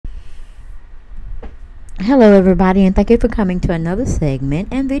Hello everybody, and thank you for coming to another segment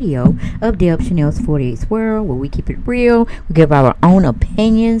and video of Deb Chanel's 48th World, where we keep it real, we give our own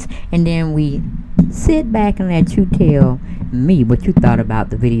opinions, and then we sit back and let you tell me what you thought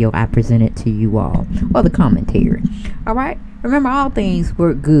about the video I presented to you all, or the commentary. Alright, remember, all things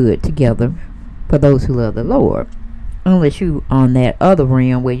work good together for those who love the Lord, unless you on that other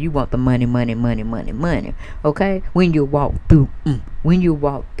realm where you want the money, okay? When you walk through, when you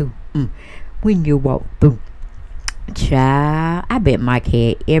walk through, child, I bet Mike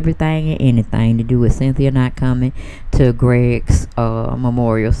had everything and anything to do with Cynthia not coming to Greg's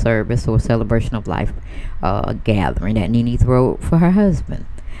memorial service or celebration of life gathering that Nene threw for her husband.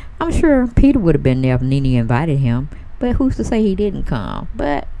 I'm sure Peter would have been there if Nene invited him, but who's to say he didn't come?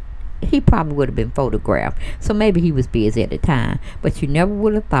 But he probably would have been photographed, so maybe he was busy at the time. But you never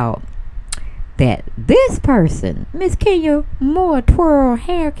would have thought that this person, Miss Kenya Moore Twirl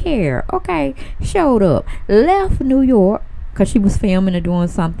Hair Care, okay, showed up, left New York because she was filming or doing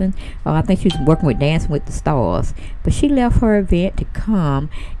something. I think she was working with Dancing with the Stars, but she left her event to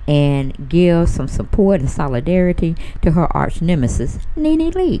come and give some support and solidarity to her arch nemesis,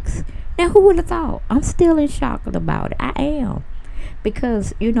 Nene'sLeakes. Now, who would have thought? I'm still in shock about it. I am.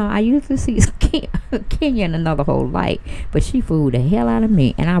 Because, you know, I usually see Kenya in another whole light, but she fooled the hell out of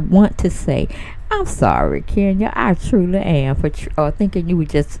me. And I want to say, I'm sorry, Kenya. I truly am for thinking you were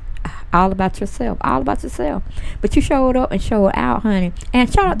just all about yourself. But you showed up and showed out, honey.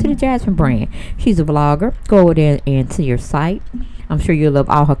 And shout out to the Jasmine brand. She's a vlogger. Go over there and see her site. I'm sure you'll love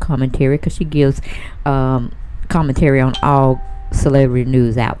all her commentary because she gives commentary on all celebrity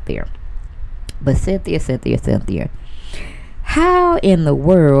news out there. But Cynthia. How in the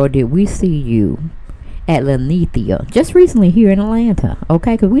world did we see you at Lenithia just recently here in Atlanta?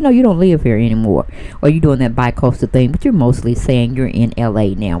 Okay, because we know you don't live here anymore, or you're doing that bi-coastal thing, but you're mostly saying you're in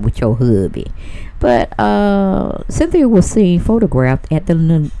LA now with your hubby. But Cynthia was seen photographed at the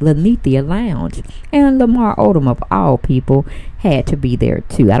Lenithia Lounge, and Lamar Odom, of all people, had to be there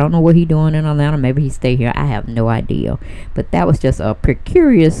too. I don't know what he's doing in Atlanta. Maybe he stay here. I have no idea. But that was just a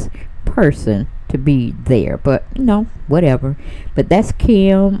precarious person to be there, but you know, whatever. But that's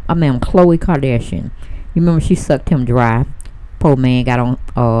Khloe Kardashian. You remember she sucked him dry. Poor man got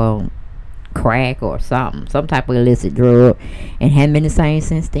on crack or some type of illicit drug, and hadn't been the same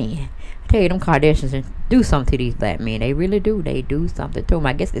since then. I tell you, them Kardashians do something to these black men. They really do. They do something to them.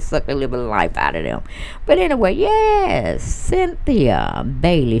 I guess they suck a little bit of life out of them. But anyway, yes, Cynthia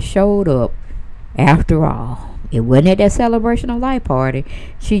Bailey showed up after all. It wasn't at that celebration of life party.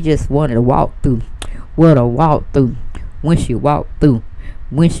 She just wanted to walk through. When she walked through.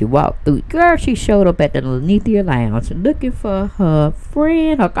 Girl, she showed up at the Lenithia Lounge looking for her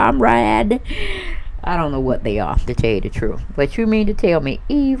friend, her comrade. I don't know what they are, to tell you the truth. But you mean to tell me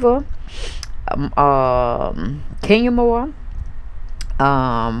Eva, Kenya Moore,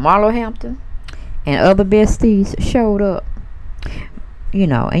 Marlo Hampton, and other besties showed up? You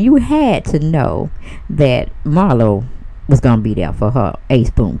know, and you had to know that Marlo was going to be there for her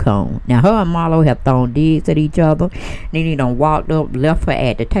A-spoon cone. Now, her and Marlo have thrown digs at each other. Nene done walked up, left her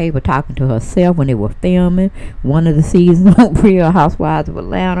at the table talking to herself when they were filming one of the seasons on Real Housewives of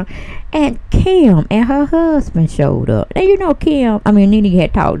Atlanta. And Kim and her husband showed up. Now, you know, Nene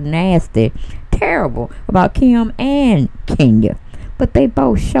had talked nasty, terrible about Kim and Kenya. But they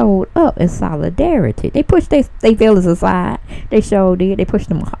both showed up in solidarity. They pushed their feelings aside. They showed it. They pushed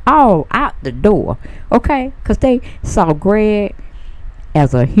them all out the door. Okay? Because they saw Greg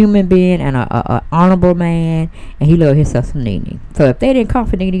as a human being and a honorable man. And he loved himself some Nene. So if they didn't come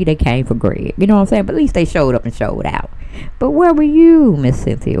for Nene, they came for Greg. You know what I'm saying? But at least they showed up and showed out. But where were you, Miss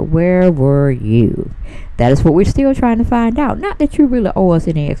Cynthia? Where were you? That is what we're still trying to find out. Not that you really owe us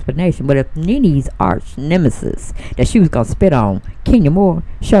any explanation, but if Nene's arch nemesis that she was going to spit on, Kenya Moore,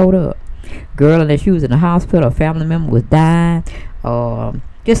 showed up. Girl, unless she was in the hospital, a family member was dying,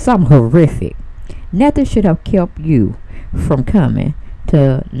 just something horrific. Nothing should have kept you from coming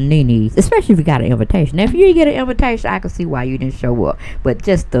to Nene's, especially if you got an invitation. Now, if you didn't get an invitation, I can see why you didn't show up. But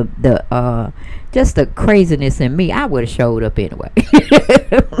just the craziness in me, I would have showed up anyway.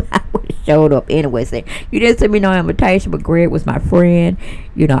 I would have showed up anyway, saying, you didn't send me no invitation, but Greg was my friend.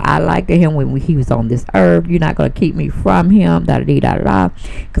 You know, I liked him when he was on this earth. You're not going to keep me from him, da-da-da-da-da.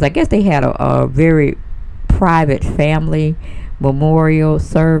 Because I guess they had a very private family memorial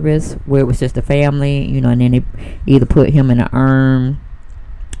service where it was just a family, you know, and then they either put him in an urn,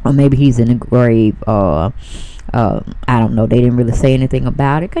 or maybe he's in a grave. I don't know. They didn't really say anything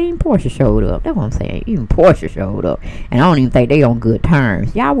about it. Cause even Portia showed up. That's what I'm saying. Even Portia showed up, and I don't even think they on good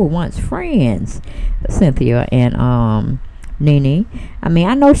terms. Y'all were once friends, Cynthia and Nene. I mean,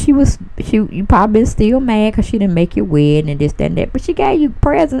 I know you probably still mad because she didn't make your wedding and this, that, and that. But she gave you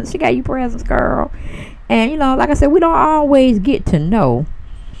presents. She gave you presents, girl. And, you know, like I said, we don't always get to know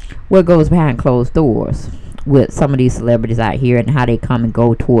what goes behind closed doors with some of these celebrities out here and how they come and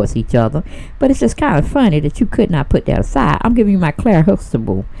go towards each other. But it's just kind of funny that you could not put that aside. I'm giving you my Claire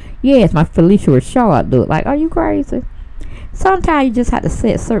Huxtable. Yes, my Felicia Rashad look. Like, are you crazy? Sometimes you just have to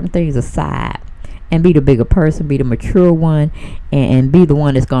set certain things aside and be the bigger person, be the mature one, and be the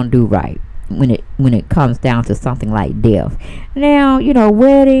one that's going to do right when it comes down to something like death. Now, you know,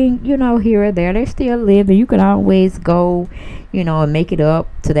 wedding, you know, here or there, they're still living. You can always go, you know, and make it up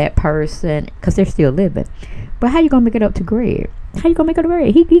to that person because they're still living. But how you gonna make it up to Greg? How you gonna make it up to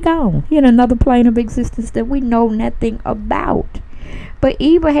Greg? He gone. He in another plane of existence that we know nothing about. But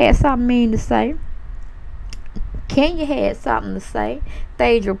Eva had something mean to say. Kenya had something to say.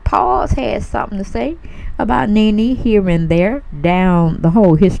 Phaedra Pauls had something to say about Nene here and there, down the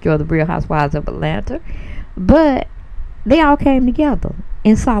whole history of the Real Housewives of Atlanta. But they all came together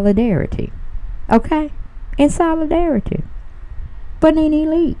in solidarity. Okay? In solidarity. But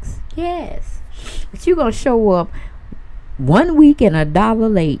Nene'sLeakes, yes. But you gonna show up 1 week and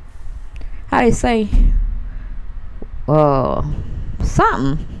 $1 late. How they say? Something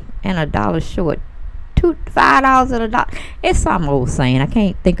and $1 short. $5 and $1. It's some old saying. I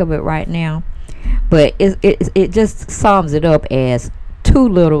can't think of it right now. But it just sums it up as too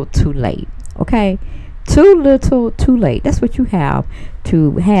little, too late. Okay? Too little, too late. That's what you have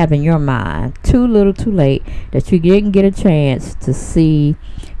to have in your mind. Too little, too late. That you didn't get a chance to see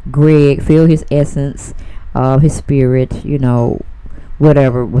Greg, feel his essence, his spirit, you know,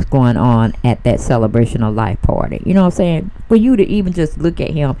 whatever was going on at that celebration of life party. You know what I'm saying? For you to even just look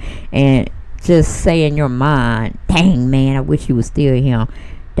at him and just say in your mind, dang, man, I wish you was still him.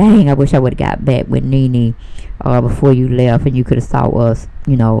 Dang, I wish I would have got back with Nene before you left and you could have saw us,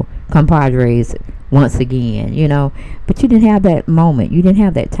 you know, compadres once again, you know. But you didn't have that moment. You didn't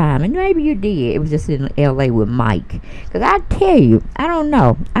have that time. And maybe you did. It was just in LA with Mike. Because I tell you, I don't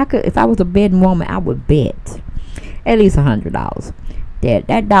know. I could, if I was a betting woman, I would bet at least $100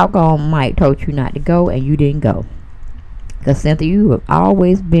 that doggone Mike told you not to go and you didn't go. Because Cynthia, you have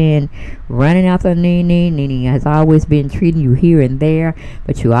always been running after Nene. Nene has always been treating you here and there,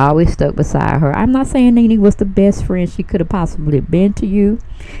 but you always stuck beside her. I'm not saying Nene was the best friend she could have possibly been to you.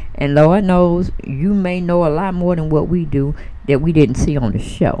 And Lord knows, you may know a lot more than what we do that we didn't see on the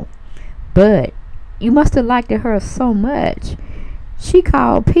show. But you must have liked her so much. She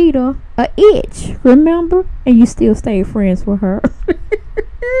called Peter a itch, remember? And you still stayed friends with her.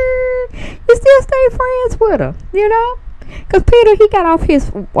 You still stayed friends with her, you know? Because Peter, he got off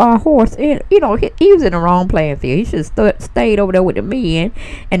his horse and, you know, he was in the wrong playing field. He should have stayed over there with the men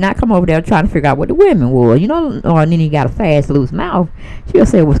and not come over there trying to figure out what the women were. You know, or then he got a fast, loose mouth. She'll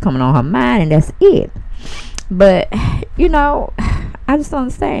say what's coming on her mind and that's it. But, you know, I just don't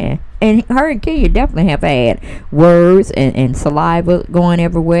understand. And her and Kenya definitely have had words and saliva going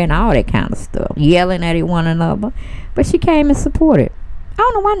everywhere and all that kind of stuff. Yelling at one another. But she came and supported. I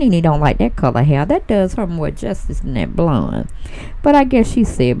don't know why Nene don't like that color hair. That does her more justice than that blonde. But I guess she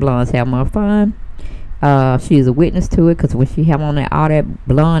said blondes have more fun. She's a witness to it because when she have on all that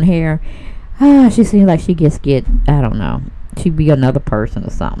blonde hair, she seems like she get, I don't know, she'd be another person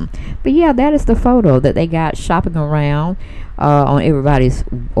or something. But yeah, that is the photo that they got shopping around on everybody's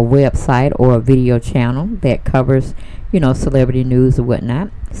website or a video channel that covers, you know, celebrity news or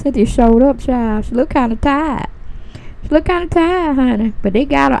whatnot. Cynthia showed up, child. She looked kind of tired. She look kind of tired, honey. But they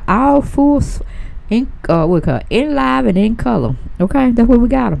got her all full in live and in color. Okay, that's what we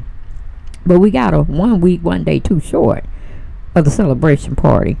got her. But we got her 1 week, 1 day too short of the celebration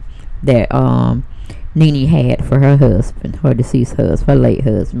party that Nene had for her husband, her deceased husband, her late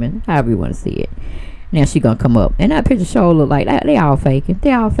husband, however you want to see it. Now she gonna come up, and that picture show look like that. They all faking.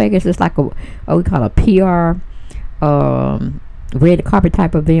 They all faking. It's just like we call a PR red carpet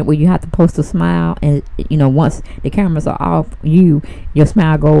type event where you have to post a smile, and you know, once the cameras are off your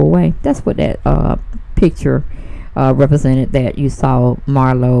smile go away. That's what that picture represented, that you saw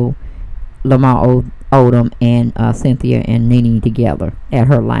Marlo, Lamar Odom, and Cynthia and Nene together at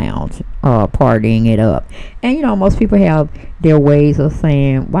her lounge, partying it up. And you know, most people have their ways of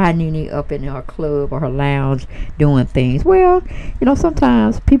saying, why Nene up in her club or her lounge doing things? Well, you know,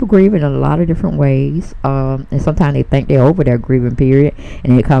 sometimes people grieve in a lot of different ways, and sometimes they think they're over their grieving period,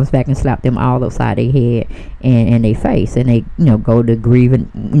 and it comes back and slap them all upside their head and their face, and they, you know, go to grieving,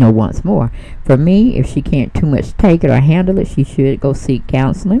 you know, once more. For me, if she can't too much take it or handle it, she should go seek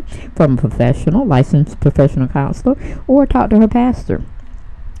counseling from a professional, licensed professional counselor, or talk to her pastor.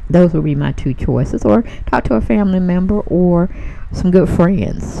 Those would be my two choices. Or talk to a family member or some good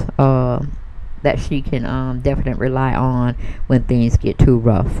friends that she can definitely rely on when things get too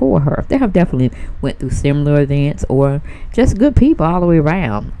rough for her. They have definitely went through similar events, or just good people all the way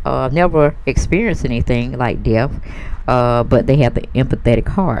around. Never experienced anything like death, but they have the empathetic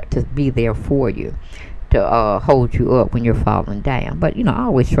heart to be there for you, to hold you up when you're falling down. But I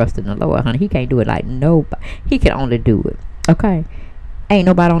always trust in the Lord, honey. He can't do it like nobody. He can only do it. Okay, ain't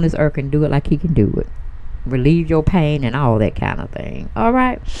nobody on this earth can do it like he can do it. Relieve your pain and all that kind of thing. All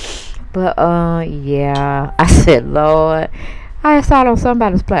right. But yeah, I said, Lord, I saw it on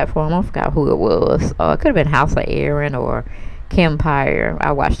somebody's platform. I forgot who it was. It could have been House of Aaron or Kempire.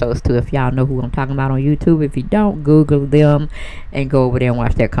 I watched those two. If y'all know who I'm talking about on YouTube. If you don't, Google them and go over there and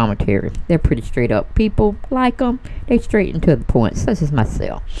watch their commentary. They're pretty straight up. People like them. They straight and to the point, such as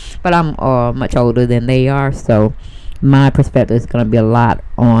myself. But I'm much older than they are, so my perspective is going to be a lot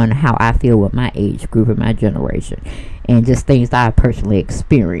on how I feel with my age group and my generation, and just things that I personally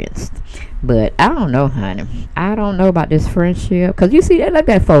experienced. But I don't know, honey. I don't know about this friendship, because you see that, look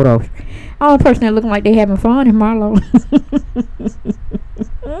at that photo. Only person that looking like they having fun is Marlo.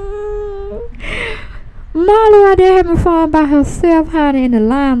 Marlo out there having fun by herself, honey, in the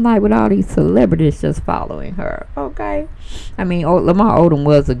limelight with all these celebrities just following her. Okay, I mean, Lamar Odom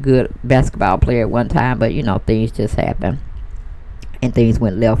was a good basketball player at one time, but things just happen, and things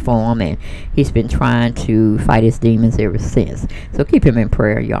went left for him, and he's been trying to fight his demons ever since. So keep him in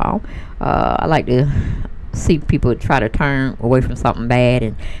prayer, y'all. I like to see people try to turn away from something bad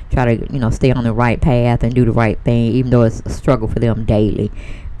and try to stay on the right path and do the right thing, even though it's a struggle for them daily.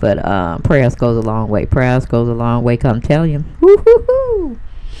 But prayers goes a long way. Prayers goes a long way. Come tell you. Woo-hoo-hoo.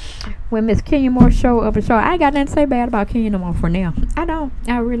 When Miss Kenya Moore show up and show, I ain't got nothing to say bad about Kenya no more for now. I don't.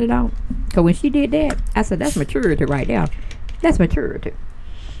 I really don't. Because when she did that, I said, that's maturity right there. That's maturity.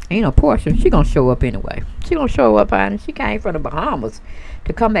 And Portia, she gonna show up anyway. She gonna show up, honey. She came from the Bahamas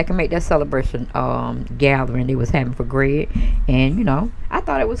to come back and make that celebration gathering they was having for Greg. And I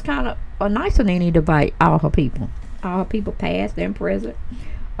thought it was kind of nice of Nene to invite all her people past and present.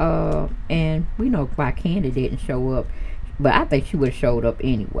 And we know why Candy didn't show up, but I think she would have showed up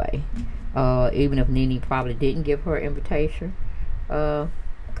anyway, even if Nene probably didn't give her an invitation,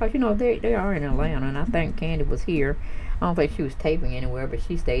 because they are in Atlanta, and I think Candy was here. I don't think she was taping anywhere, but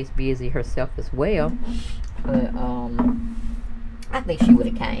she stays busy herself as well. But I think she would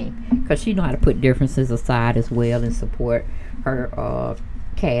have came, because she know how to put differences aside as well and support her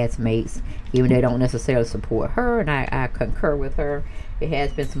castmates, even they don't necessarily support her. And I concur with her. It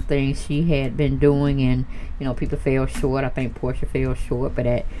has been some things she had been doing, and people fell short. I think Portia fell short, but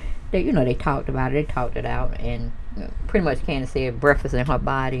they talked about it, they talked it out, and pretty much Candace said breakfast in her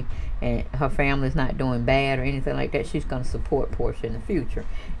body, and her family's not doing bad or anything like that. She's going to support Portia in the future,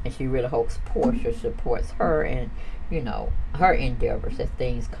 and she really hopes Portia supports her and her endeavors as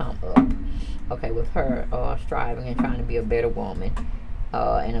things come up. Okay, with her striving and trying to be a better woman,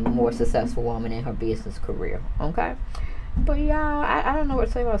 and a more successful woman in her business career. Okay. But y'all, I don't know what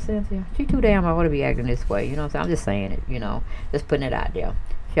to say about Cynthia. She too damn old to be acting this way. You know what I'm saying? I'm just saying it, just putting it out there.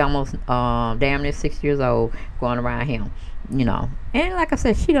 She almost damn near 6 years old going around him, And like I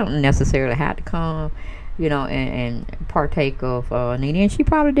said, she don't necessarily have to come, and partake of Nene. And she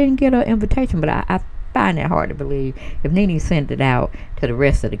probably didn't get an invitation, but I find that hard to believe. If Nene sent it out to the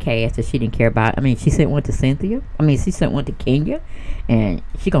rest of the cast that she didn't care about. I mean, she sent one to Cynthia. I mean, she sent one to Kenya. And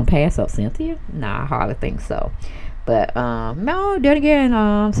she gonna pass up Cynthia? Nah, I hardly think so. But no, then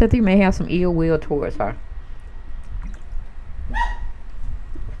again, Cynthia may have some ill will towards her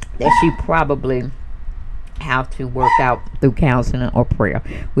that she probably have to work out through counseling or prayer,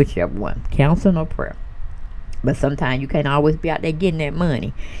 whichever one, counseling or prayer. But sometimes you can't always be out there getting that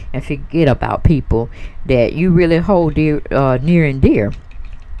money and forget about people that you really hold dear, near and dear.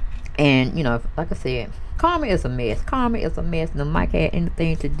 And like I said, karma is a mess. Karma is a mess. No Mike had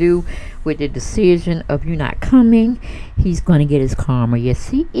anything to do with the decision of you not coming. He's going to get his karma. Yes,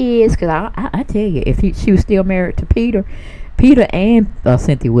 he is. Because I tell you, if she was still married to Peter and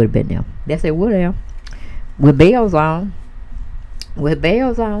Cynthia would have been there. Yes, they would have. With bells on.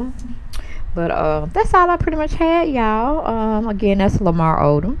 But that's all I pretty much had, y'all. Again, that's Lamar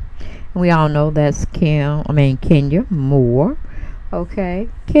Odom. And we all know that's Kenya Moore. Okay,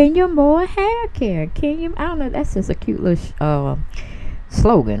 Kenya Moore hair care. Kenya, I don't know, that's just a cute little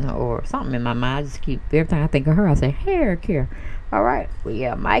slogan or something in my mind. I just keep, every time I think of her, I say hair care. All right, well,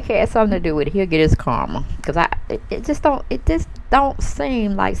 yeah, Mike had something to do with it. He'll get his karma, because it just don't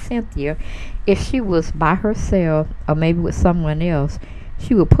seem like Cynthia, if she was by herself or maybe with someone else,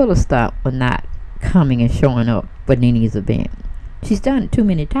 she would pull a stunt with not coming and showing up for Nene's event. She's done it too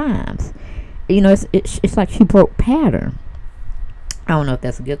many times. You know, it's like she broke pattern. I don't know if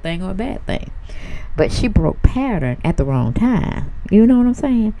that's a good thing or a bad thing, but she broke pattern at the wrong time. You know what I'm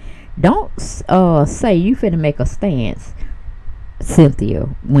saying? Don't say you finna make a stance, Cynthia,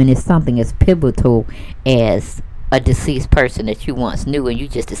 when it's something as pivotal as a deceased person that you once knew and you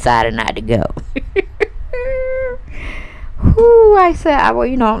just decided not to go. Whoo, I said, well,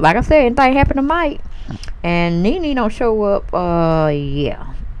 you know, like I said, anything happened to Mike and Nene don't show up,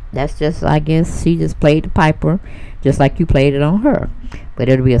 yeah. That's just, I guess, she just played the piper just like you played it on her. But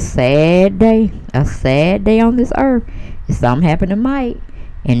it'll be a sad day on this earth if something happened to Mike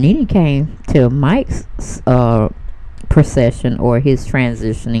and Nene came to Mike's procession or his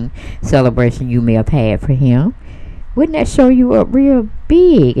transitioning celebration you may have had for him. Wouldn't that show you up real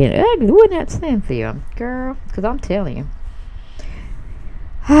big and ugly? Wouldn't that, Cynthia? Girl, because I'm telling you,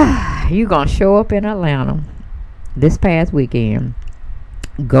 you going to show up in Atlanta this past weekend.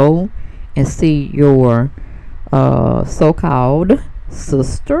 Go and see your so-called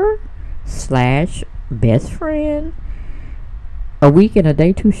sister / best friend. A week and a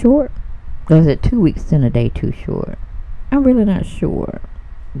day too short? Or is it 2 weeks and a day too short? I'm really not sure.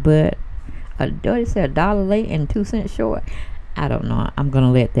 But they said $1 late and 2 cents short. I don't know. I'm going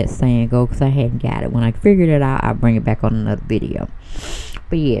to let that saying go because I hadn't got it. When I figured it out, I'll bring it back on another video.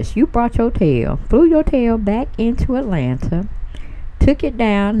 But yes, you brought your tail, flew your tail back into Atlanta, took it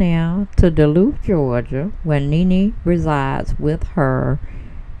down now to Duluth, Georgia, where Nene resides with her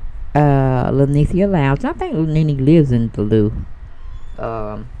Lenithia Lounge. I think Nene lives in Duluth,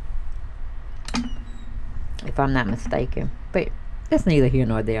 if I'm not mistaken. But that's neither here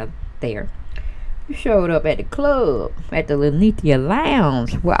nor there. You showed up at the club, at the Lenithia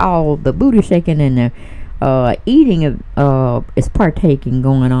Lounge, where all the booty shaking and the eating is partaking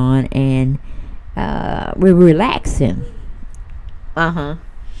going on, and we're relaxing. That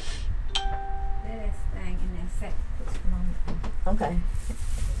is thing in that set. Okay.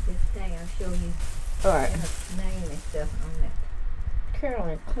 This thing I'll show you. All right. Her name and stuff on that.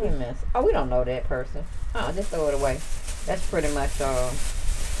 Carolyn Clemens. Oh, we don't know that person. Oh, just throw it away. That's pretty much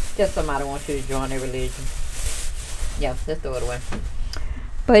just somebody wants you to join their religion. Yeah, just throw it away.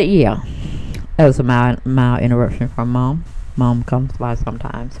 But yeah, that was a mild interruption from Mom. Mom comes by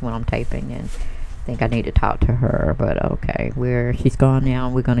sometimes when I'm taping, and I think I need to talk to her. But okay, she's gone now,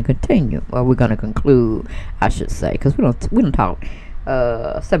 and we're gonna continue, or we're gonna conclude, I should say, because we don't talk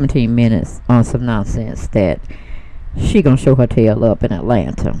 17 minutes on some nonsense that she gonna show her tail up in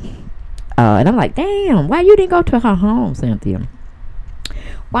Atlanta. And I'm like, damn, why you didn't go to her home, Cynthia?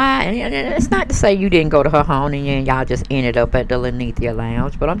 Why? And it's not to say you didn't go to her home and then y'all just ended up at the Lenithia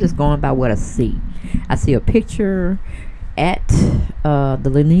Lounge, but I'm just going by what I see. I see a picture at the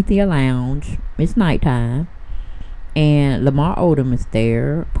Lenithia Lounge. It's nighttime, and Lamar Odom is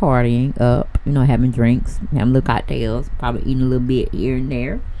there partying up, you know, having drinks, having little cocktails, probably eating a little bit here and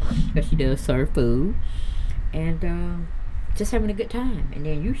there, because she does serve food, and just having a good time. And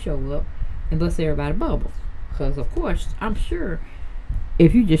then you show up and bust everybody bubble, because of course I'm sure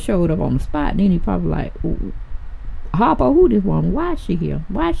if you just showed up on the spot, then he probably like, Harpo, who this woman? Why is she here?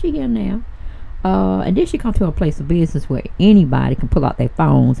 Why is she here now? And then she come to a place of business where anybody can pull out their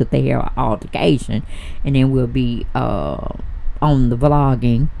phones if they hear an altercation, and then we'll be on the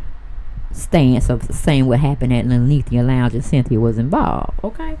vlogging stance of saying what happened at Lenithia Lounge and Cynthia was involved.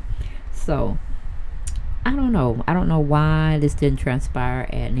 Okay, so I don't know why this didn't transpire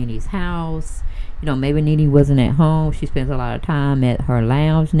at Nene's house. You know, maybe Nene wasn't at home. She spends a lot of time at her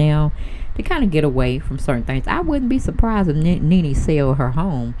lounge now to kind of get away from certain things. I wouldn't be surprised if Nene sell her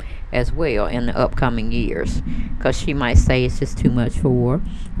home as well in the upcoming years, because she might say it's just too much for her.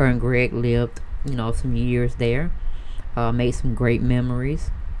 Her and Greg lived, you know, some years there, made some great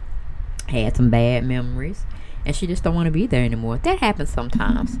memories, had some bad memories, and she just don't want to be there anymore. That happens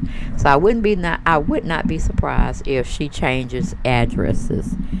sometimes. So I would not be surprised if she changes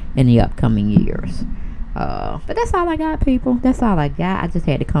addresses in the upcoming years. But that's all I got, people. That's all I got. I just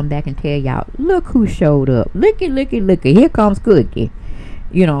had to come back and tell y'all, look who showed up. Looky, looky, looky. Here comes Cookie.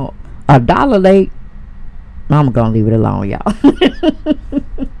 You know, $1 late. I'm gonna leave it alone, y'all.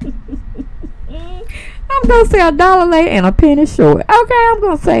 I'm gonna say $1 late and a penny short. Okay, I'm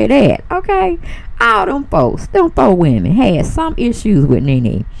gonna say that. Okay, all them folks, them 4 women had some issues with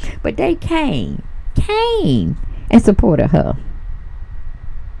Nene, but they came and supported her.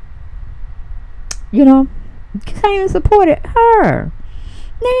 You know, came and supported her.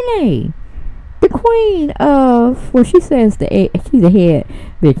 Nene, the queen of, well, she says she's the head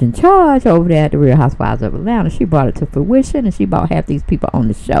bitch in charge over there at the Real Housewives of Atlanta. She brought it to fruition, and she brought half these people on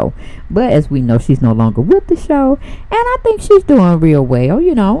the show. But as we know, she's no longer with the show, and I think she's doing real well.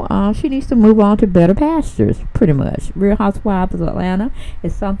 You know, she needs to move on to better pastures, pretty much. Real Housewives of Atlanta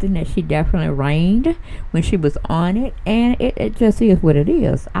is something that she definitely reigned when she was on it, and it just is what it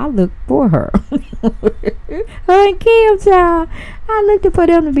is. I look for her. Her and Kim, child. I looked for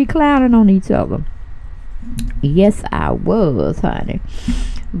them to be clowning on each other. Yes, I was, honey.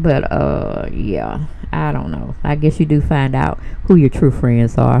 But yeah, I don't know. I guess you do find out who your true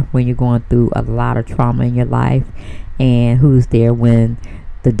friends are when you're going through a lot of trauma in your life, and who's there when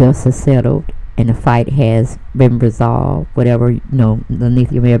the dust is settled and the fight has been resolved, whatever, you know,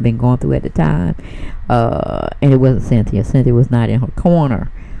 Lenithia may have been going through at the time. And it wasn't Cynthia. Cynthia was not in her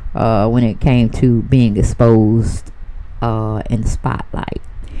corner when it came to being exposed in the spotlight.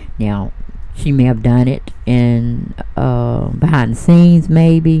 Now, she may have done it in behind the scenes,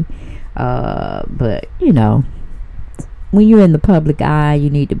 maybe, but you know, when you're in the public eye, you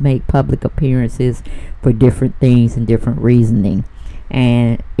need to make public appearances for different things and different reasoning,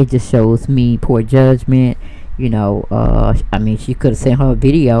 and it just shows me poor judgment. You know, I mean, she could have sent her a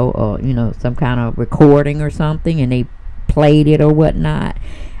video or, you know, some kind of recording or something, and they played it or whatnot,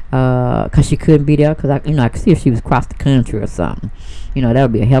 because she couldn't be there, because I could see if she was across the country or something. You know, that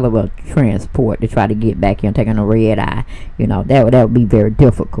would be a hell of a transport to try to get back here and taking a red eye. You know, that would be very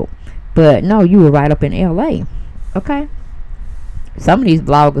difficult. But no, you were right up in LA. Okay. Some of these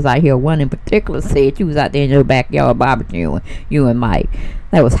bloggers out here, one in particular said you was out there in your backyard barbecuing, you and Mike.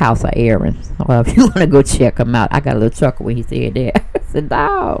 That was House of Aaron's. Well, if you want to go check him out, I got a little chuckle when he said that. I said,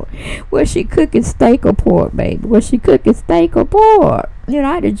 dog, was she cooking steak or pork, baby? Was she cooking steak or pork? You know,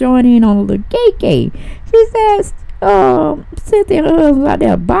 I had to join in on a little cake. She says, Cynthia and her husband out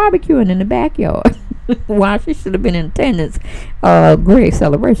there barbecuing in the backyard. Why, she should have been in attendance Greg's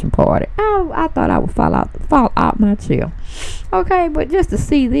celebration party. I thought I would fall out my chair. Okay, but just to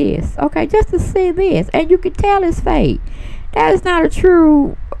see this, and you can tell it's fake. That is not a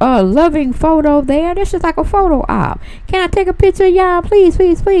true loving photo there. That's just like a photo op. Can I take a picture of y'all? Please,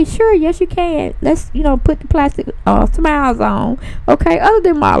 please, please. Sure, yes you can. Let's, you know, put the plastic smiles on. Okay, other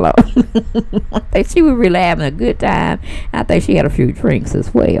than Marlo. I think she was really having a good time. I think she had a few drinks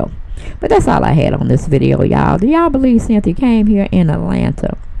as well. But that's all I had on this video, y'all. Do y'all believe Cynthia came here in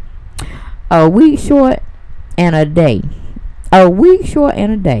Atlanta a week short and a day? A week short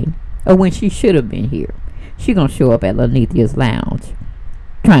and a day of when she should have been here. She gonna show up at Lenithia's lounge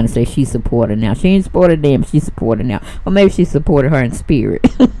trying to say she supported now. She ain't supported them, she supported now. Or maybe she supported her in spirit.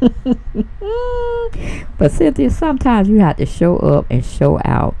 But Cynthia, sometimes you have to show up and show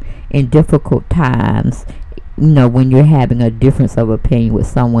out in difficult times. You know, when you're having a difference of opinion with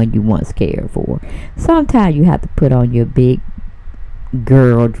someone you once cared for. Sometimes you have to put on your big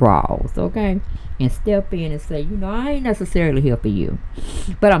girl draws, okay? And step in and say, you know, I ain't necessarily here for you,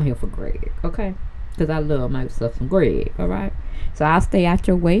 but I'm here for Greg, okay? Because I love myself some Greg, alright? So I'll stay out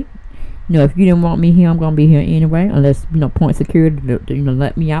your way. You know, if you didn't want me here, I'm going to be here anyway. Unless, you know, point security to, you know,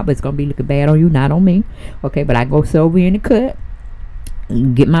 let me out. But it's going to be looking bad on you, not on me. Okay, but I go sit over in the cut.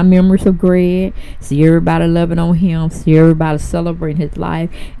 Get my memories of Greg. See everybody loving on him. See everybody celebrating his life.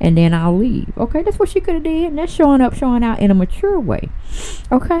 And then I'll leave. Okay, that's what she could have did. And that's showing up, showing out in a mature way.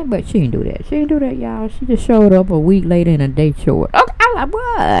 Okay, but she didn't do that. She didn't do that, y'all. She just showed up a week later and a day short. Okay, I'm like,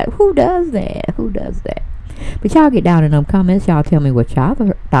 what? Who does that? Who does that? But y'all get down in them comments. Y'all tell me what y'all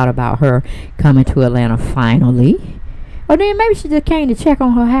thought about her coming to Atlanta finally. Or then maybe she just came to check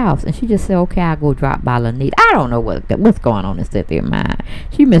on her house and she just said, okay, I'll go drop by Lenita. I don't know what's going on in Cynthia's mind.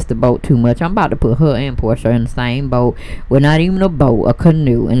 She missed the boat too much. I'm about to put her and Portia in the same boat. Well, not even a boat, a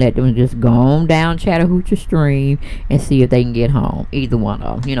canoe, and let them just go on down Chattahoochee Stream and see if they can get home. Either one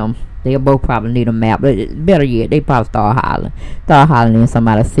of them, you know. They'll both probably need a map, but better yet, they probably start hollering and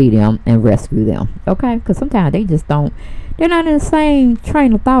somebody see them and rescue them. Okay, because sometimes they just don't, they're not in the same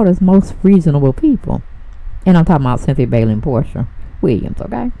train of thought as most reasonable people. And I'm talking about Cynthia Bailey and Portia Williams,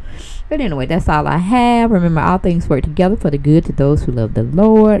 okay? But anyway, that's all I have. Remember, all things work together for the good to those who love the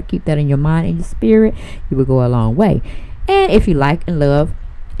Lord. Keep that in your mind and your spirit. You will go a long way. And if you like and love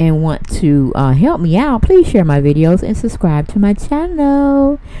and want to help me out, please share my videos and subscribe to my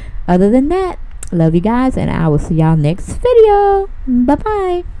channel. Other than that, love you guys, and I will see y'all next video.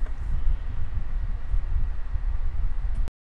 Bye-bye.